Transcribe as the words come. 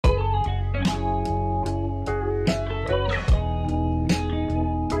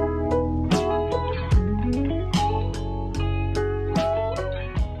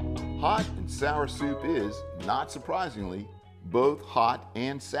sour soup is, not surprisingly, both hot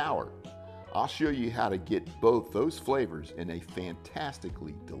and sour. I'll show you how to get both those flavors in a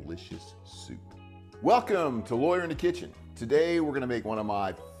fantastically delicious soup. Welcome to Lawyer in the Kitchen. Today we're going to make one of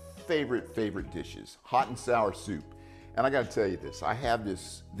my favorite dishes, hot and sour soup. And I got to tell you this, I have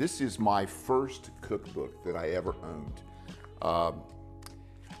this is my first cookbook that I ever owned.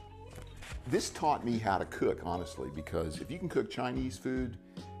 This taught me how to cook, honestly, because if you can cook Chinese food,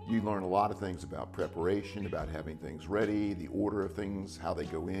 you learn a lot of things about preparation, about having things ready, the order of things, how they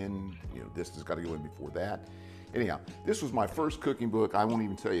go in, this has got to go in before that. Anyhow, this was my first cooking book. I won't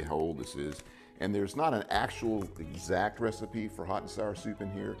even tell you how old this is. And there's not an actual exact recipe for hot and sour soup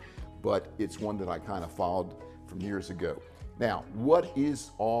in here, but it's one that I kind of followed from years ago. Now, what is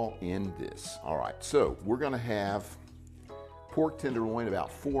all in this? All right, so we're gonna have pork tenderloin,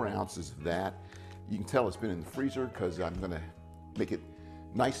 about 4 ounces of that. You can tell it's been in the freezer because I'm gonna make it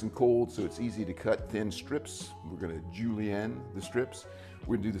nice and cold so it's easy to cut thin strips. We're gonna julienne the strips.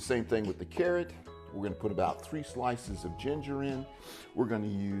 We're gonna do the same thing with the carrot. We're gonna put about 3 slices of ginger in. We're gonna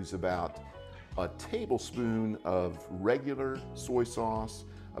use about a tablespoon of regular soy sauce,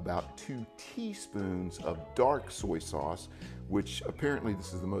 about 2 teaspoons of dark soy sauce, which apparently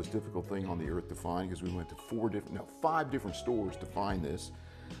this is the most difficult thing on the earth to find because we went to 5 different stores to find this.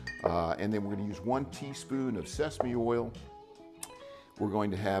 And then we're going to use 1 teaspoon of sesame oil. We're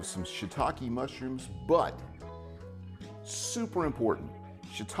going to have some shiitake mushrooms, but super important,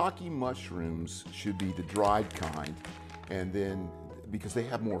 shiitake mushrooms should be the dried kind, and then because they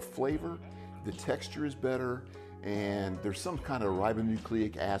have more flavor, the texture is better, and there's some kind of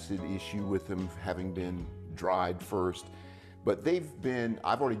ribonucleic acid issue with them having been dried first. But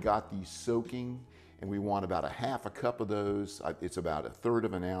I've already got these soaking, and we want about 1/2 cup of those. It's about 1/3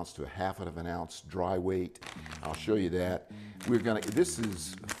 of an ounce to 1/2 of an ounce dry weight. I'll show you that. This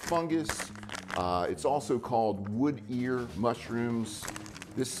is fungus. It's also called wood ear mushrooms.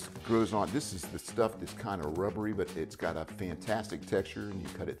 This grows on, this is the stuff that's kind of rubbery, but it's got a fantastic texture, and you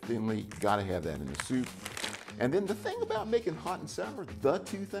cut it thinly. You gotta have that in the soup. And then the thing about making hot and sour, the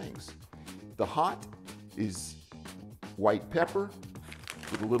 2 things. The hot is white pepper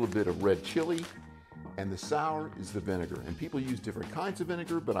with a little bit of red chili, and the sour is the vinegar. And people use different kinds of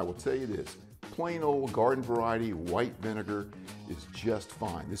vinegar, but I will tell you this, plain old garden variety white vinegar is just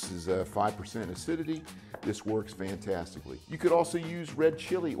fine. This is 5% acidity. This works fantastically. You could also use red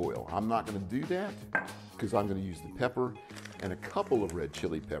chili oil. I'm not gonna do that because I'm gonna use the pepper and a couple of red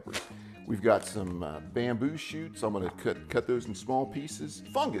chili peppers. We've got some bamboo shoots. I'm gonna cut those in small pieces.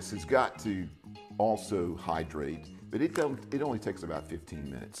 Fungus has got to also hydrate, but it only takes about 15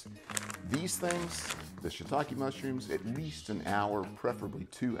 minutes. These things, the shiitake mushrooms, at least an hour, preferably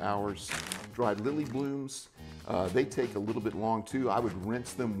 2 hours. Dried lily blooms, they take a little bit long too. I would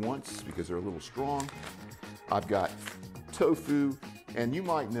rinse them once because they're a little strong. I've got tofu, and you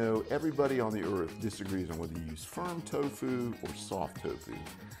might know everybody on the earth disagrees on whether you use firm tofu or soft tofu.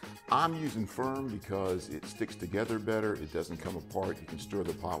 I'm using firm because it sticks together better, it doesn't come apart, you can stir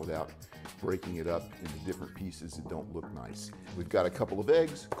the pot without breaking it up into different pieces that don't look nice. We've got a couple of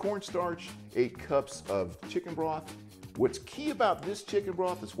eggs, cornstarch, 8 cups of chicken broth. What's key about this chicken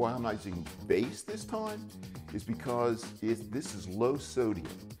broth, that's why I'm not using base this time, is because this is low sodium.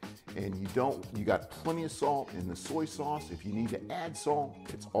 And you got plenty of salt in the soy sauce. If you need to add salt,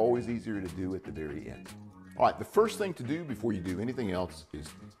 it's always easier to do at the very end. All right, the first thing to do before you do anything else is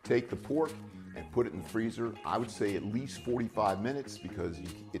take the pork and put it in the freezer. I would say at least 45 minutes because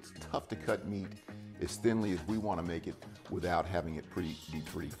it's tough to cut meat as thinly as we want to make it without having it be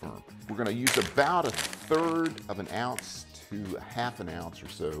pretty firm. We're going to use about 1/3 of an ounce to 1/2 ounce or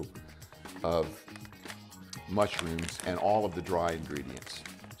so of mushrooms and all of the dry ingredients.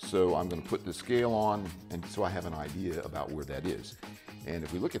 So I'm going to put the scale on, and so I have an idea about where that is. And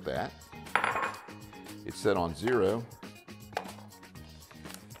if we look at that, it's set on 0.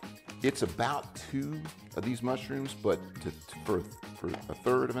 It's about 2 of these mushrooms, but for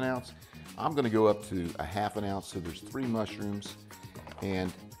 1/3 of an ounce, I'm going to go up to 1/2 ounce, so there's 3 mushrooms.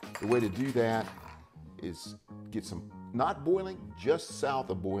 And the way to do that is get some, not boiling, just south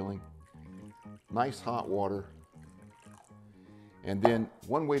of boiling, nice hot water. And then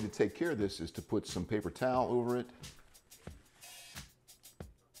one way to take care of this is to put some paper towel over it,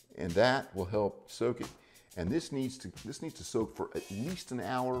 and that will help soak it. And this needs to soak for at least an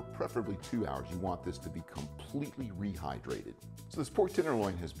hour, preferably 2 hours. You want this to be completely rehydrated. So this pork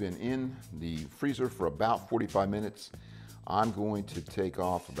tenderloin has been in the freezer for about 45 minutes. I'm going to take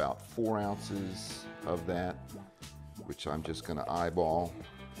off about 4 ounces of that, which I'm just gonna eyeball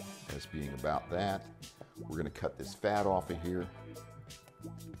as being about that. We're gonna cut this fat off of here.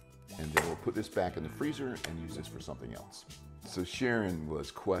 and then we'll put this back in the freezer and use this for something else. So Sharon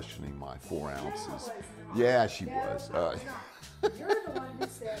was questioning my 4 ounces. Yeah, she was. You're the one who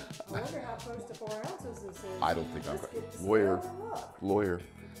said, I wonder how close to 4 ounces this is. I don't think I'm lawyer.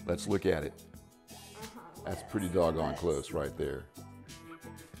 Let's look at it. That's pretty doggone close right there.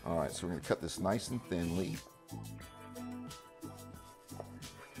 All right, so we're going to cut this nice and thinly.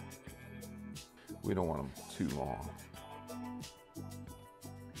 We don't want them too long.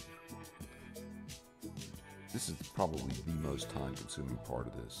 This is probably the most time-consuming part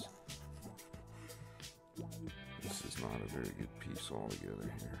of this. This is not a very good piece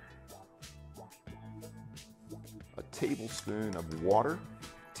altogether here. A tablespoon of water,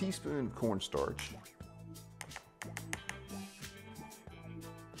 teaspoon of cornstarch,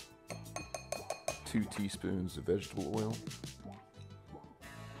 2 teaspoons of vegetable oil,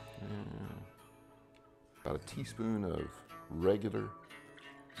 about a teaspoon of regular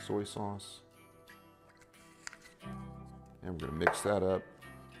soy sauce, and we're going to mix that up.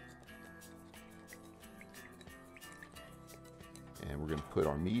 And we're going to put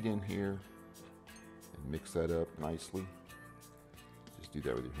our meat in here and mix that up nicely. Just do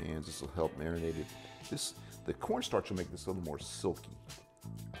that with your hands. This will help marinate it. The cornstarch will make this a little more silky.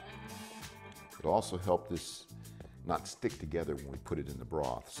 It'll also help this not stick together when we put it in the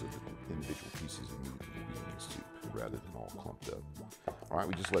broth, so that the individual pieces of meat will be in the soup rather than all clumped up. All right,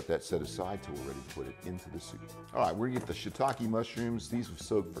 we just let that set aside till we're ready to put it into the soup. All right, we're gonna get the shiitake mushrooms. These have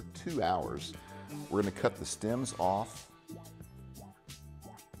soaked for 2 hours. We're gonna cut the stems off.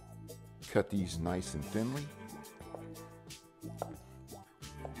 Cut these nice and thinly.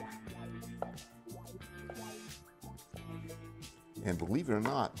 And believe it or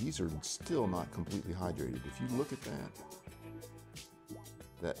not, these are still not completely hydrated. If you look at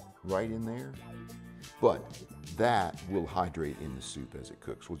that right in there, but that will hydrate in the soup as it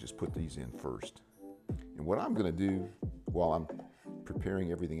cooks. We'll just put these in first. And what I'm gonna do while I'm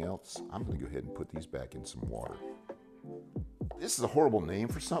preparing everything else, I'm gonna go ahead and put these back in some water. This is a horrible name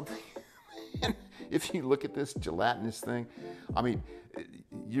for something. If you look at this gelatinous thing, I mean,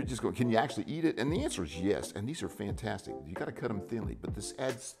 you're just going, can you actually eat it? And the answer is yes, and these are fantastic. You got to cut them thinly, but this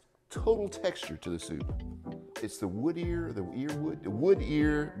adds total texture to the soup. It's the wood ear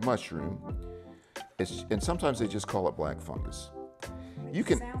mushroom, and sometimes they just call it black fungus.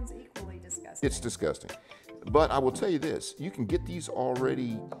 Sounds equally disgusting. It's disgusting. But I will tell you this, you can get these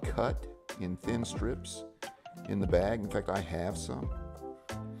already cut in thin strips in the bag. In fact, I have some.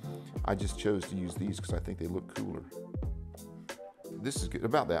 I just chose to use these because I think they look cooler. This is good,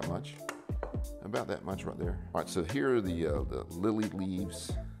 about that much right there. All right, so here are the lily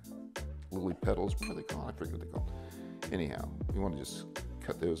leaves, lily petals, what are they called? I forget what they call. Anyhow, you want to just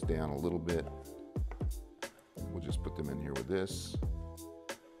cut those down a little bit. We'll just put them in here with this.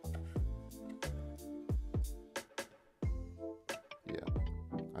 Yeah,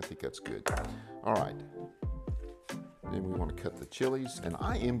 I think that's good. All right. Then we want to cut the chilies, and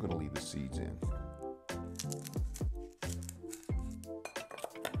I am going to leave the seeds in.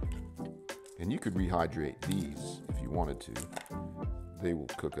 And you could rehydrate these if you wanted to. They will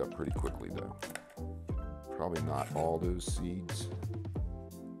cook up pretty quickly though. Probably not all those seeds.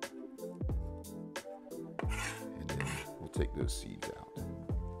 And then we'll take those seeds out.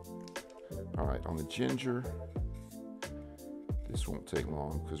 All right, on the ginger, this won't take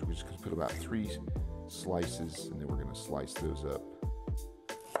long because we're just going to put about 3 slices, and then we're going to slice those up.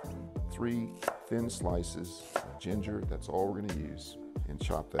 3 thin slices of ginger, that's all we're going to use. And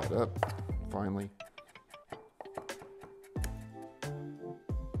chop that up finally.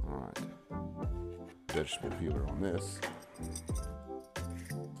 All right, vegetable peeler on this.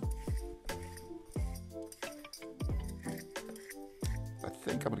 I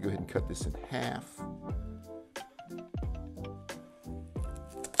think I'm going to go ahead and cut this in half-ish.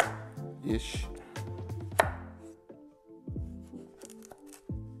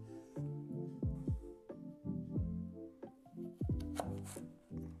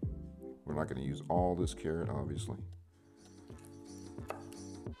 We're not going to use all this carrot, obviously.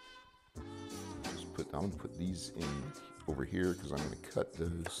 I'm going to put these in over here because I'm going to cut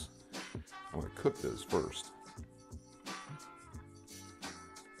those. I'm going to cook those first.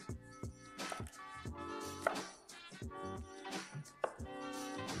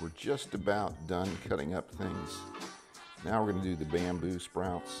 We're just about done cutting up things. Now we're going to do the bamboo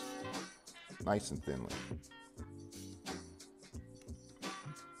sprouts, nice and thinly.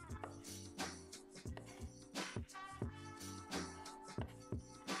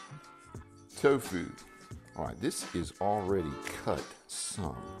 Tofu. All right, this is already cut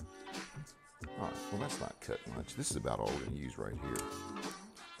some. All right, well, that's not cut much. This is about all we're going to use right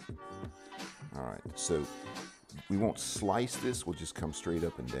here. All right, so we won't slice this, we'll just come straight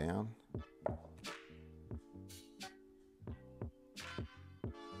up and down.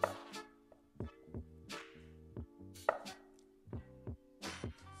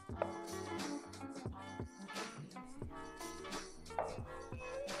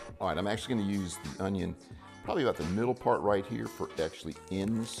 All right, I'm actually going to use the onion probably about the middle part right here for actually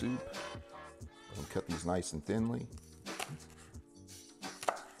in the soup. I'll cut these nice and thinly.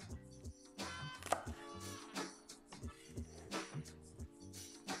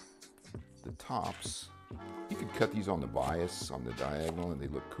 The tops, you could cut these on the bias, on the diagonal, and they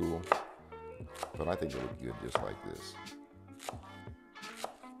look cool. But I think they look good just like this.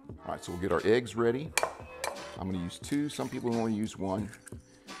 All right, so we'll get our eggs ready. I'm going to use 2. Some people only use 1.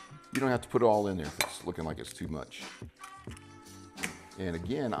 You don't have to put it all in there if it's looking like it's too much. And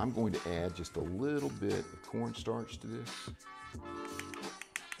again, I'm going to add just a little bit of cornstarch to this,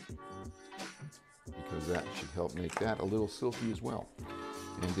 because that should help make that a little silky as well.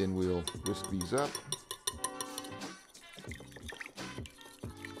 And then we'll whisk these up.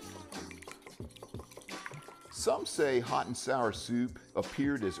 Some say hot and sour soup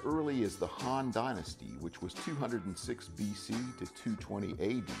appeared as early as the Han Dynasty, which was 206 BC to 220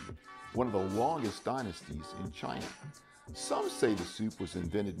 AD, one of the longest dynasties in China. Some say the soup was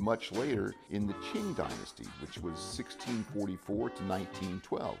invented much later in the Qing Dynasty, which was 1644 to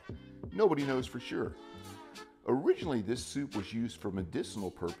 1912. Nobody knows for sure. Originally, this soup was used for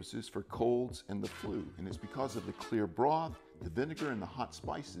medicinal purposes for colds and the flu, and it's because of the clear broth, the vinegar, and the hot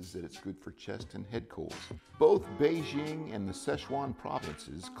spices that it's good for chest and head colds. Both Beijing and the Sichuan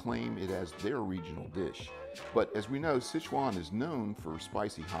provinces claim it as their regional dish. But as we know, Sichuan is known for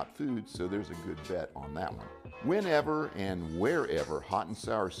spicy hot food, so there's a good bet on that one. Whenever and wherever hot and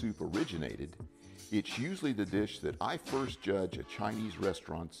sour soup originated, it's usually the dish that I first judge a Chinese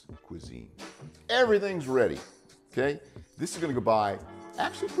restaurant's cuisine. Everything's ready, okay? This is gonna go by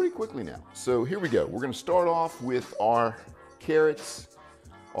actually pretty quickly now. So here we go. We're gonna start off with our carrots,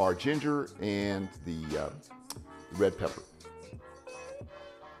 our ginger, and the red pepper.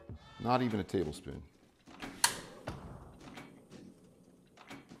 Not even a tablespoon.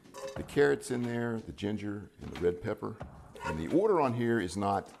 The carrots in there, the ginger, and the red pepper. And the order on here is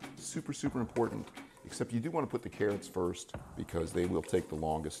not super important, except you do want to put the carrots first because they will take the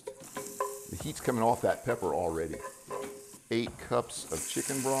longest. The heat's coming off that pepper already. 8 cups of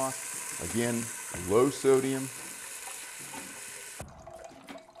chicken broth. Again, low sodium.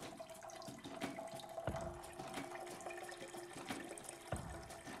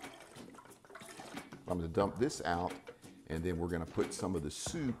 I'm going to dump this out, and then we're going to put some of the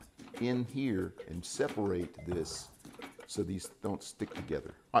soup in here and separate this so these don't stick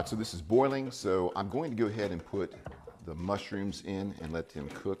together. All right, so this is boiling, so I'm going to go ahead and put the mushrooms in and let them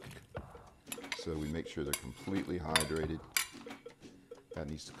cook so we make sure they're completely hydrated. That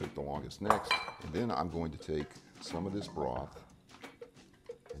needs to cook the longest next. And then I'm going to take some of this broth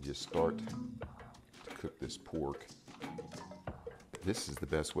and just start to cook this pork. This is the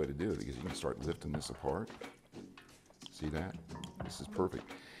best way to do it because you can start lifting this apart. See that? This is perfect.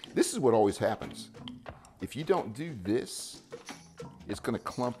 This is what always happens. If you don't do this, it's going to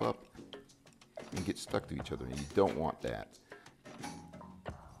clump up and get stuck to each other, and you don't want that.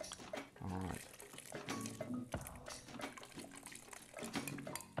 All right.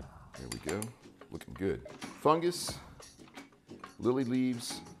 There we go. Looking good. Fungus, lily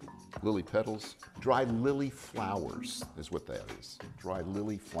leaves, lily petals, dried lily flowers is what that is. Dried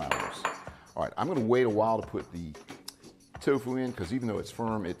lily flowers. All right, I'm going to wait a while to put the tofu in because even though it's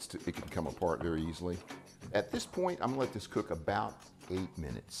firm, it can come apart very easily. At this point, I'm gonna let this cook about 8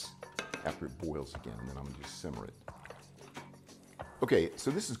 minutes after it boils again, and then I'm gonna just simmer it. Okay,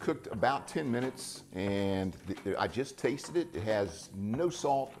 so this is cooked about 10 minutes, and I just tasted it. It has no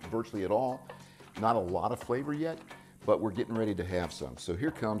salt virtually at all, not a lot of flavor yet, but we're getting ready to have some. So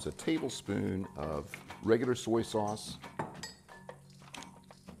here comes a tablespoon of regular soy sauce.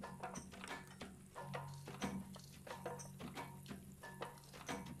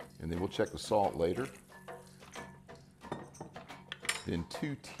 And then we'll check the salt later. Then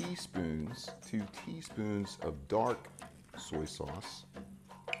 2 teaspoons of dark soy sauce.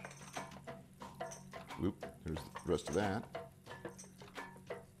 Oop, there's the rest of that.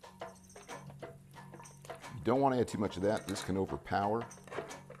 You don't want to add too much of that. This can overpower.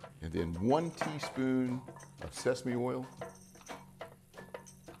 And then 1 teaspoon of sesame oil.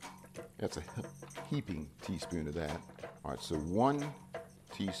 That's a heaping teaspoon of that. All right, so 1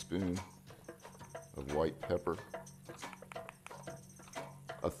 teaspoon of white pepper.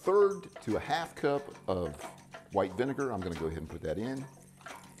 1/3 to 1/2 cup of white vinegar. I'm going to go ahead and put that in.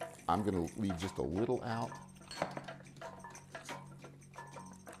 I'm going to leave just a little out.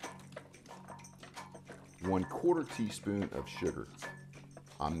 One-quarter teaspoon of sugar.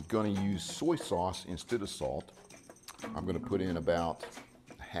 I'm going to use soy sauce instead of salt. I'm going to put in about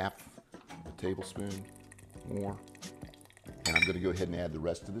half a tablespoon more. And I'm going to go ahead and add the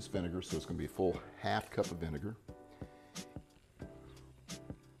rest of this vinegar, so it's going to be a full half cup of vinegar.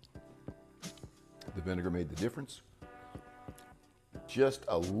 The vinegar made the difference. Just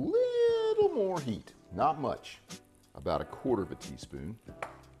a little more heat, not much, about a quarter of a teaspoon.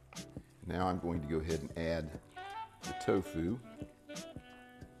 Now I'm going to go ahead and add the tofu.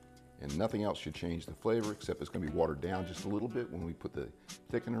 And nothing else should change the flavor, except it's going to be watered down just a little bit when we put the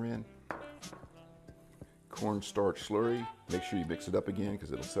thickener in. Cornstarch slurry, make sure you mix it up again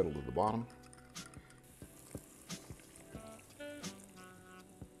because it'll settle to the bottom.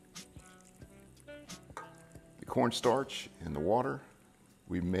 The cornstarch and the water,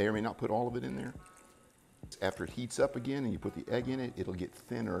 we may or may not put all of it in there. After it heats up again and you put the egg in it, it'll get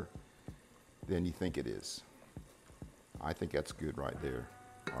thinner than you think it is. I think that's good right there.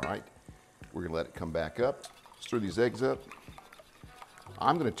 All right, we're gonna let it come back up. Stir these eggs up.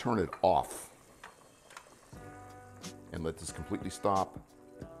 I'm gonna turn it off and let this completely stop.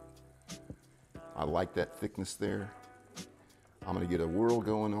 I like that thickness there. I'm gonna get a whirl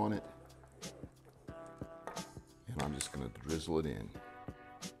going on it, and I'm just gonna drizzle it in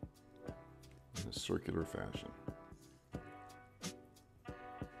a circular fashion.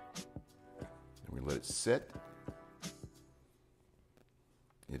 And we let it set.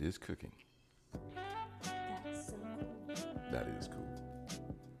 It is cooking. That's so cool. That is cool.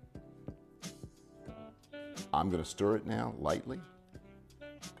 I'm going to stir it now lightly.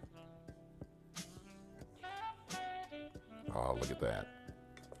 Oh, look at that.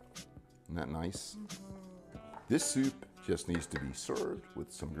 Isn't that nice? This soup just needs to be served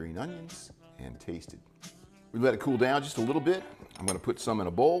with some green onions and tasted. We let it cool down just a little bit. I'm going to put some in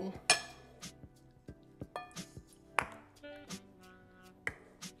a bowl.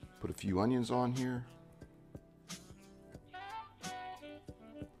 Put a few onions on here.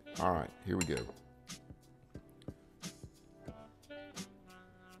 All right, here we go.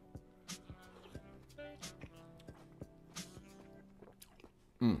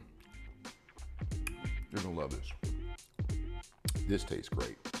 You're gonna love this. This tastes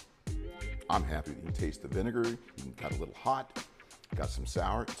great. I'm happy that you can taste the vinegar. You got a little hot, got some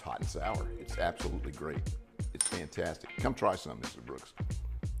sour. It's hot and sour. It's absolutely great. It's fantastic. Come try some, Mr. Brooks.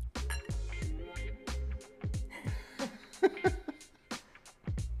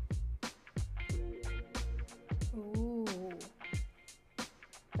 Ooh,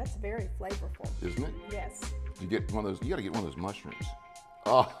 that's very flavorful. Isn't it? Yes. You get one of those. You got to get one of those mushrooms.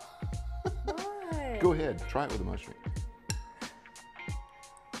 Oh, What? go ahead. Try it with a mushroom.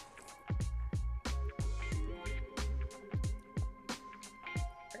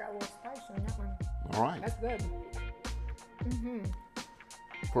 I got a little spice on that one. All right. That's good.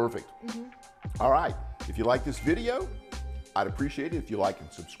 Perfect. All right. If you like this video, I'd appreciate it if you like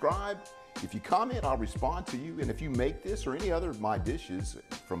and subscribe. If you comment, I'll respond to you. And if you make this or any other of my dishes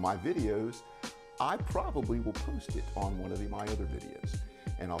from my videos, I probably will post it on one of my other videos.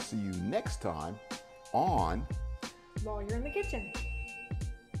 And I'll see you next time on Lawyer in the Kitchen.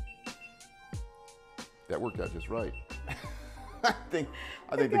 That worked out just right. I think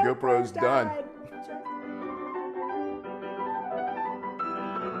the GoPro's done. died.